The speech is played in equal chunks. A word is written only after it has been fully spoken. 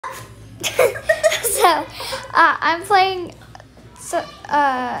So, I'm playing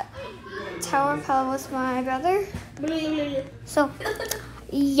Tower of Hell with my brother. So,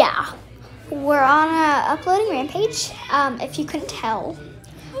 yeah. We're on a uploading rampage, if you couldn't tell.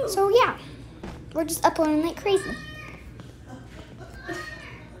 So, yeah. We're just uploading like crazy.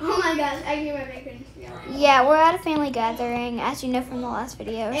 Oh my gosh, I knew my bacon. Yeah, we're at a family gathering, as you know from the last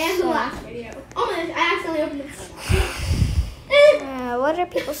video. And the last video. Oh my gosh, I accidentally opened it. What are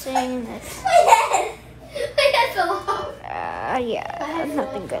people saying in this? My head! My head fell off. Yeah,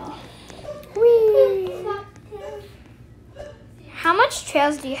 nothing good. Whee! How much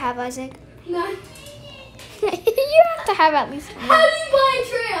trails do you have, Isaac? None. You have to have at least one. How do you buy a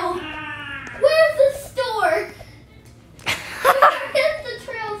trail? Where's the store? Where's the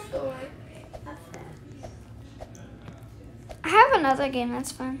trail store? I have another game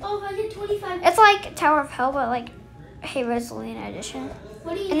that's fun. Oh, I get 25. It's like Tower of Hell, but like Hey Rosalina edition.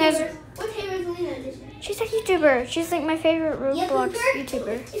 What do you And mean? What's Hey Rosalina edition? She's a YouTuber. She's like my favorite Roblox pooper?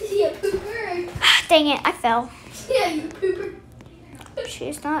 YouTuber. Is he a pooper? Dang it, I fell. Yeah, you pooper.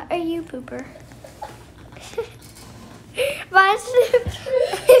 She's not a you pooper. But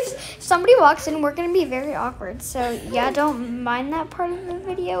if somebody walks in, we're gonna be very awkward. So yeah, don't mind that part of the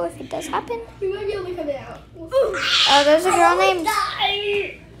video if it does happen. You might be able to cut it out. Oh, there's a girl named.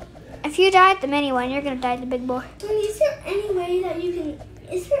 If you die at the mini one, you're gonna die at the big boy. Is there any way that you can?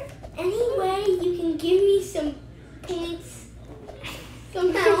 Is there any way you can give me some points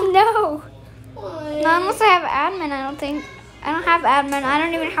somehow? No. Why? Not unless I have admin. I don't think. I don't have admin. I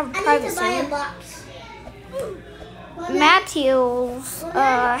don't even have a I private need to buy a server. box. Matthews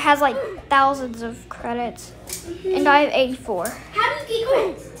has like thousands of credits, and I have 84. How do you get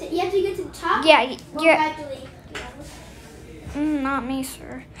credits? You have to get to the top? Yeah, Or you're. gradually? Not me,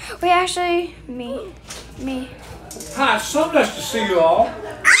 sir. Wait, actually, me. Hi, it's so nice to see you all.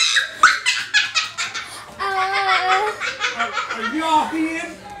 Are you all here?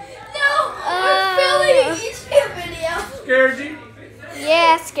 No, we're filming a YouTube video. Scared you?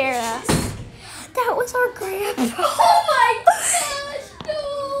 Yeah, scared us. That was our grandpa. Oh my gosh,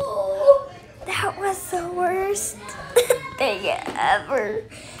 no. That was the worst thing ever.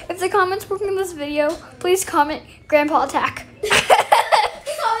 If the comments work in this video, please comment Grandpa Attack.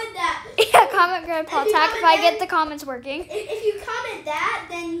 Comment that. Yeah, comment Grandpa If you Attack if comment I that- get the comments working. If you comment that,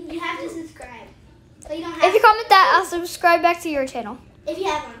 then you have to subscribe. But you don't have If you comment that, I'll subscribe back to your channel. If you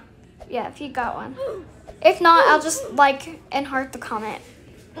have one. Yeah, if you got one. If not, I'll just like and heart the comment.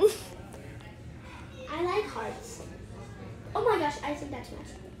 I like hearts. Oh my gosh, I said that too much.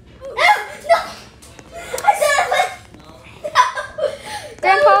 No! I said it! No!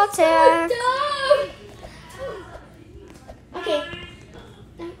 Grandpa That Attack. was so dumb. Okay.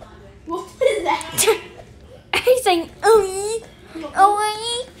 What is that? He's saying, oh,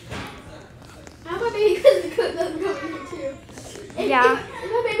 How about baby cousin doesn't come in here too? Yeah. If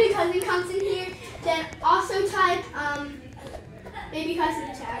my baby cousin comes in here, then also type baby cousin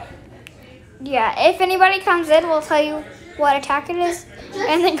attack. Yeah, if anybody comes in, we'll tell you what attack it is,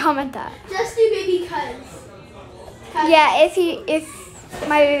 and then comment that. Just do baby cuz. Yeah, if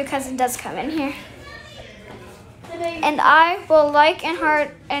my baby cousin does come in here. And I will like and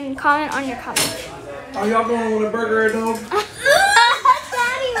heart and comment on your comment. Are y'all going with a burger or dog?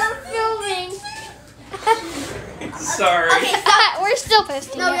 Daddy, we're filming. Sorry. Okay, stop. We're still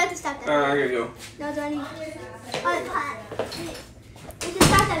posting No, we it. have to stop that. Alright, here you go. No, do I need? Oh, cut. We have to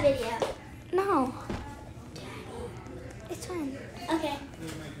stop that video. No. It's fine. Okay.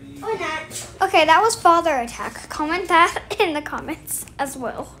 Or not. Okay, that was father attack. Comment that in the comments as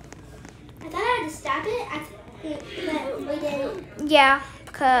well. I thought I had to stop it, but we didn't. Yeah,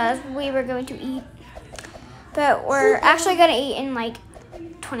 because we were going to eat. But we're actually going to eat in like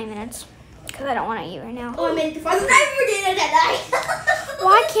 20 minutes. Because I don't want to eat right now. Oh, I made it to Friday night for dinner that night.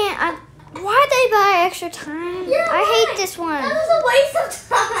 Why can't I? Why'd they buy extra time? You're I right. hate this one. That was a waste of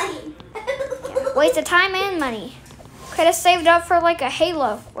time. Waste of time and money. Could have saved up for like a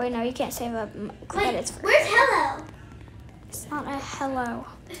Halo. Wait, no, you can't save up credits for. Where's Hello? It's not a Hello.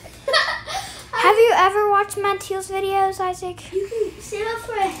 Have you ever watched Matthews videos, Isaac? You can save up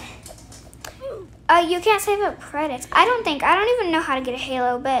for it. You can't save up credits. I don't even know how to get a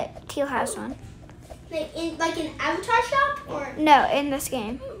Halo, but Teal has one. Like in Avatar shop or? No, in this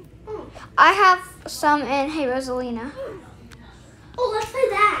game. Oh. I have some in Hey Rosalina. Oh, let's play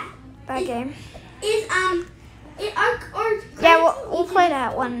that. Bad game. Is our Yeah, we'll play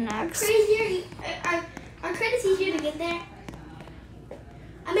that one next. Crazier. Are credits easier to get there?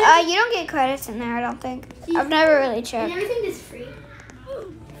 I mean, You don't get credits in there, I don't think. I've never really and checked. everything is free.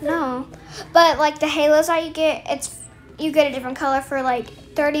 No, but like the Halos that you get, you get a different color for like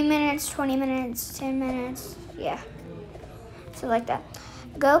 30 minutes, 20 minutes, 10 minutes. Yeah. So like that.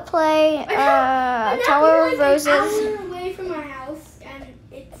 Go play Tower of Roses. An hour away from my house, and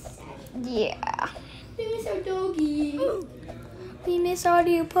it's sad. Yeah. We miss our doggy. We miss our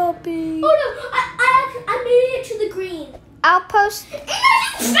new puppy. Oh no! I made it to the green. Outpost. And then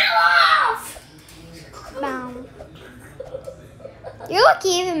it fell off. Boom. You're lucky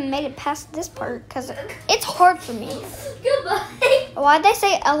you even made it past this part because it's hard for me. Goodbye. Why'd they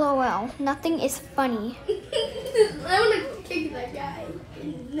say LOL? Nothing is funny. I want to kick that guy.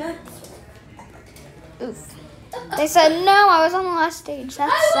 Nuts. Oof. They said no, I was on the last stage.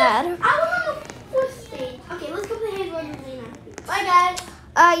 That's sad. I was on the fourth stage. Okay, let's go play Hehe Arena. Bye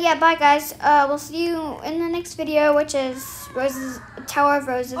guys. Yeah, bye guys. We'll see you in the next video, which is Tower of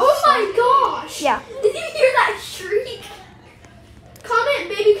Roses. Oh my gosh. Yeah. Did you hear that shriek? Comment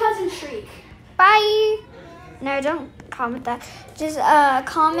baby cousin shriek. Bye. No, don't comment that. Just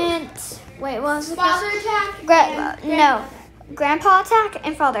comment. Wait, what was it? Father attack. No. Grandpa attack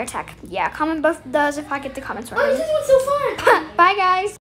and father attack. Yeah, comment both of those if I get the comments Oh, right. this one's so fun. Bye guys.